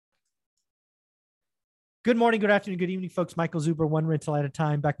Good morning, good afternoon, good evening, folks. Michael Zuber, one rental at a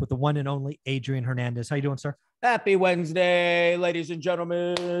time, back with the one and only Adrian Hernandez. How you doing, sir? Happy Wednesday, ladies and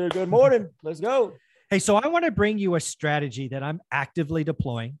gentlemen. Good morning. Let's go. Hey, so I want to bring you a strategy that I'm actively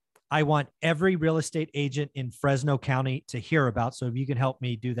deploying. I want every real estate agent in Fresno County to hear about. So if you can help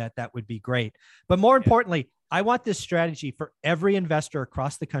me do that, that would be great. But more importantly, I want this strategy for every investor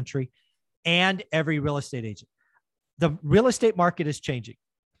across the country and every real estate agent. The real estate market is changing.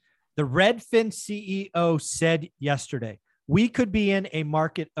 The Redfin CEO said yesterday, we could be in a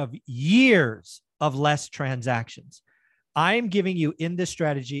market of years of less transactions. I am giving you in this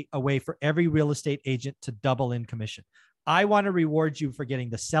strategy a way for every real estate agent to double in commission. I want to reward you for getting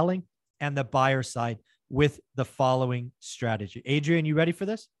the selling and the buyer side with the following strategy. Adrian, you ready for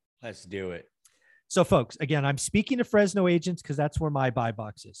this? Let's do it. So folks, again, I'm speaking to Fresno agents because that's where my buy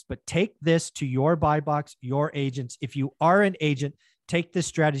box is, but take this to your buy box, your agents. If you are an agent, take this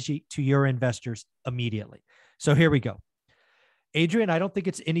strategy to your investors immediately. So here we go. Adrian, I don't think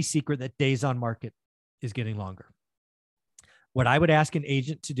it's any secret that days on market is getting longer. What I would ask an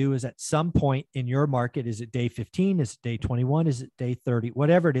agent to do is at some point in your market, is it day 15? Is it day 21? Is it day 30?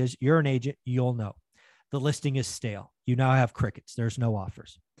 Whatever it is, you're an agent, you'll know. The listing is stale. You now have crickets. There's no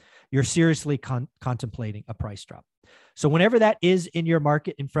offers. You're seriously contemplating a price drop. So whenever that is in your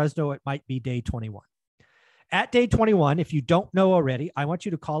market in Fresno, it might be day 21. At day 21, if you don't know already, I want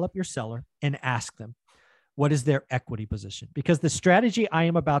you to call up your seller and ask them, what is their equity position? Because the strategy I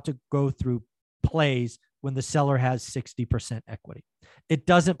am about to go through plays when the seller has 60% equity. It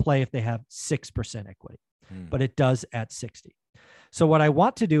doesn't play if they have 6% equity, but it does at 60. So what I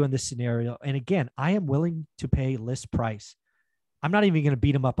want to do in this scenario, and again, I am willing to pay list price. I'm not even going to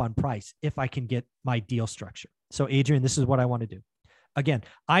beat them up on price if I can get my deal structure. So Adrian, this is what I want to do. Again,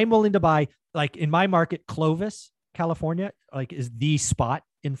 I'm willing to buy, like in my market, Clovis, California, like is the spot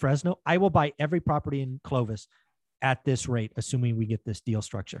in Fresno. I will buy every property in Clovis at this rate, assuming we get this deal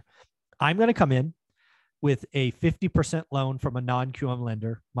structure. I'm going to come in with a 50% loan from a non-QM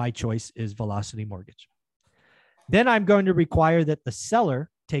lender. My choice is Velocity Mortgage. Then I'm going to require that the seller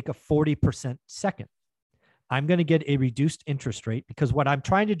take a 40% second. I'm going to get a reduced interest rate because what I'm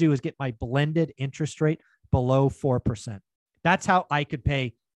trying to do is get my blended interest rate below 4%. That's how I could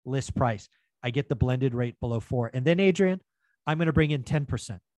pay list price. I get the blended rate below 4. And then, Adrian, I'm going to bring in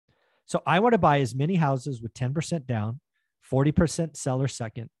 10%. So I want to buy as many houses with 10% down, 40% seller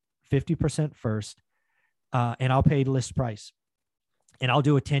second, 50% first, and I'll pay list price. And I'll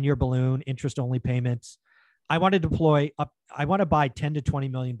do a 10-year balloon, interest-only payments. I want to deploy up. I want to buy 10 to 20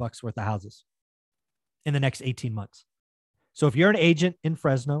 million bucks worth of houses in the next 18 months. So if you're an agent in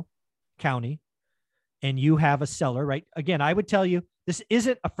Fresno County and you have a seller, right? Again, I would tell you, this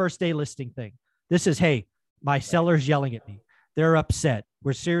isn't a first day listing thing. This is, hey, my seller's yelling at me. They're upset.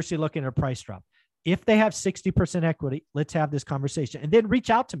 We're seriously looking at a price drop. If they have 60% equity, let's have this conversation and then reach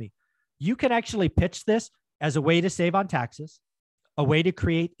out to me. You can actually pitch this as a way to save on taxes, a way to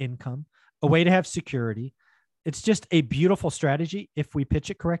create income, a way to have security. It's just a beautiful strategy if we pitch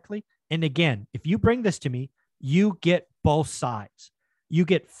it correctly. And again, if you bring this to me, you get both sides.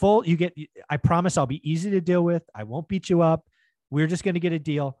 I promise I'll be easy to deal with. I won't beat you up. We're just going to get a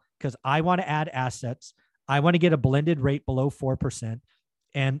deal because I want to add assets. I want to get a blended rate below 4%.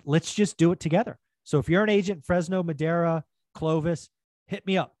 And let's just do it together. So if you're an agent, Fresno, Madera, Clovis, hit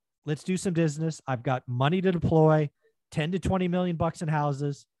me up. Let's do some business. I've got money to deploy, 10 to 20 million bucks in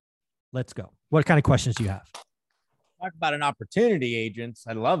houses. Let's go. What kind of questions do you have? Talk about an opportunity, agents.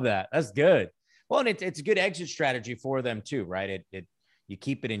 I love that. That's good. Well, and it's a good exit strategy for them too, right? You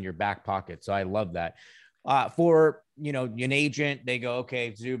keep it in your back pocket. So I love that. For, an agent, they go,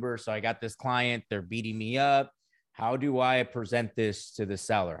 okay, Zuber, so I got this client, they're beating me up. How do I present this to the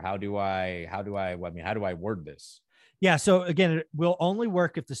seller? How do I word this? Yeah. So again, it will only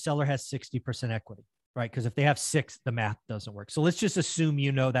work if the seller has 60% equity, right? Because if they have 6, the math doesn't work. So let's just assume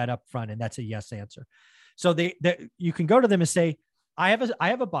you know that up front, and that's a yes answer. So you can go to them and say, I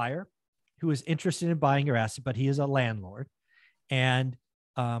have a buyer who is interested in buying your asset, but he is a landlord, and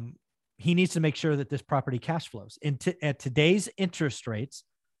he needs to make sure that this property cash flows. At today's interest rates,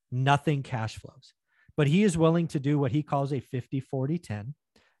 nothing cash flows, but he is willing to do what he calls a 50-40-10,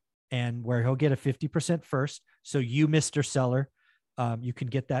 and where he'll get a 50% first. So you, Mr. Seller, you can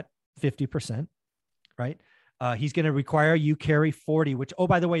get that 50%, right? He's going to require you carry 40, which, oh,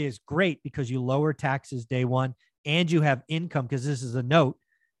 by the way, is great because you lower taxes day one and you have income because this is a note.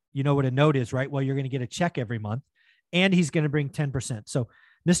 You know what a note is, right? Well, you're going to get a check every month, and he's going to bring 10%. So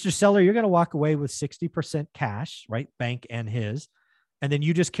Mr. Seller, you're going to walk away with 60% cash, right? Bank and his, and then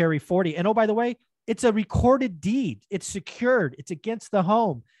you just carry 40. And oh, by the way, it's a recorded deed. It's secured. It's against the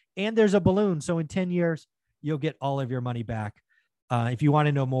home. and there's a balloon. So in 10 years, you'll get all of your money back. If you want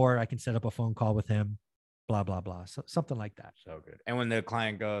to know more, I can set up a phone call with him, blah, blah, blah. So something like that. So good. And when the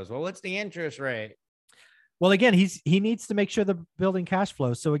client goes, well, what's the interest rate? Well, again, he needs to make sure the building cash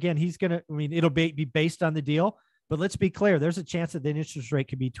flows. So again, it'll be based on the deal, but let's be clear. There's a chance that the interest rate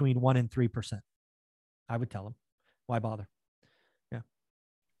could be between 1% and 3%. I would tell him, why bother? Yeah.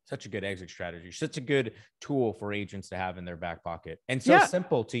 Such a good exit strategy, such a good tool for agents to have in their back pocket, and so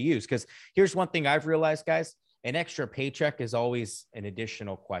simple to use. Because here's one thing I've realized, guys, an extra paycheck is always an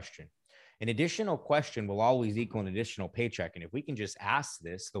additional question. An additional question will always equal an additional paycheck. And if we can just ask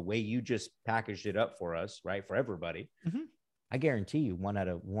this the way you just packaged it up for us, right, for everybody, I guarantee you one out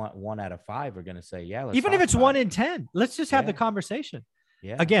of five are going to say, yeah. Even if it's 1 in 10, let's just have the conversation.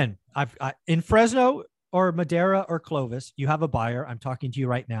 Yeah. Again, in Fresno or Madera or Clovis, you have a buyer. I'm talking to you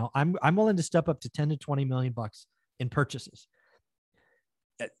right now. I'm willing to step up to 10 to 20 million bucks in purchases.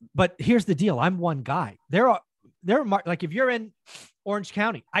 But here's the deal. I'm one guy. There are like, if you're in Orange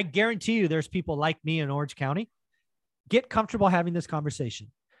County, I guarantee you there's people like me in Orange County. Get comfortable having this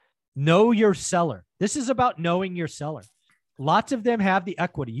conversation. Know your seller. This is about knowing your seller. Lots of them have the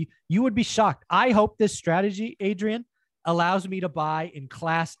equity. You would be shocked. I hope this strategy, Adrian, allows me to buy in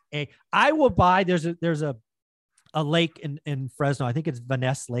Class A. I will buy. There's a lake in Fresno. I think it's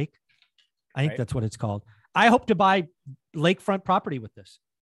Vaness Lake. I think that's what it's called. I hope to buy lakefront property with this.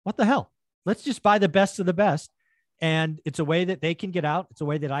 What the hell? Let's just buy the best of the best. And it's a way that they can get out. It's a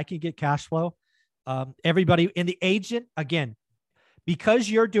way that I can get cash flow. Everybody in the agent, again, because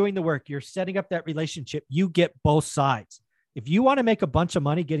you're doing the work, you're setting up that relationship, you get both sides. If you want to make a bunch of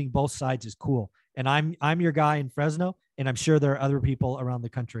money, getting both sides is cool. And I'm your guy in Fresno, and I'm sure there are other people around the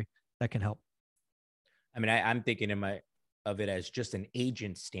country that can help. I mean, I'm thinking of it as just an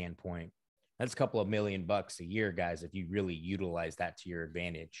agent standpoint. That's a couple of $1 million a year, guys, if you really utilize that to your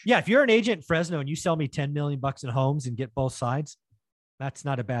advantage. Yeah, if you're an agent in Fresno and you sell me 10 million bucks in homes and get both sides, that's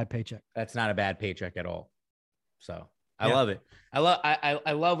not a bad paycheck. That's not a bad paycheck at all. So I love it.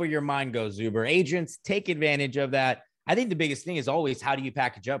 I love where your mind goes, Zuber. Agents, take advantage of that. I think the biggest thing is always, how do you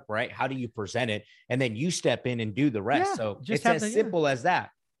package up, right? How do you present it? And then you step in and do the rest. Yeah, so it's as simple as that.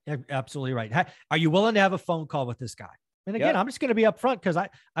 Yeah, absolutely right. Are you willing to have a phone call with this guy? And again, I'm just going to be upfront because I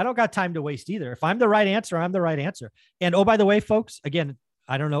don't got time to waste either. If I'm the right answer, I'm the right answer. And oh, by the way, folks, again,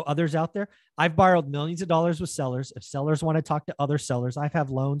 I don't know others out there. I've borrowed millions of dollars with sellers. If sellers want to talk to other sellers, I've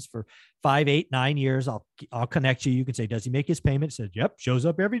had loans for 5, 8, 9 years. I'll connect you. You can say, does he make his payment? Said, yep, shows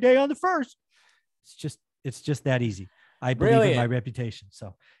up every day on the first. It's just that easy. I believe in my reputation.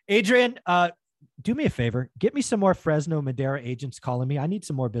 So Adrian, do me a favor. Get me some more Fresno Madera agents calling me. I need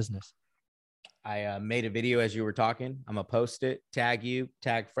some more business. I made a video as you were talking. I'm going to post it, tag you,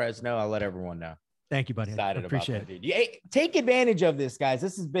 tag Fresno. I'll let everyone know. Thank you, buddy. Excited Appreciate about that, dude. Take advantage of this, guys.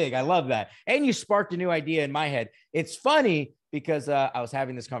 This is big. I love that. And you sparked a new idea in my head. It's funny because I was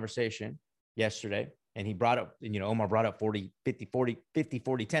having this conversation yesterday and he brought up, Omar brought up 40, 50, 40, 50,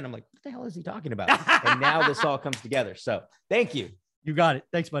 40, 10. I'm like, what the hell is he talking about? And now this all comes together. So thank you. You got it.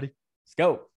 Thanks, buddy. Let's go.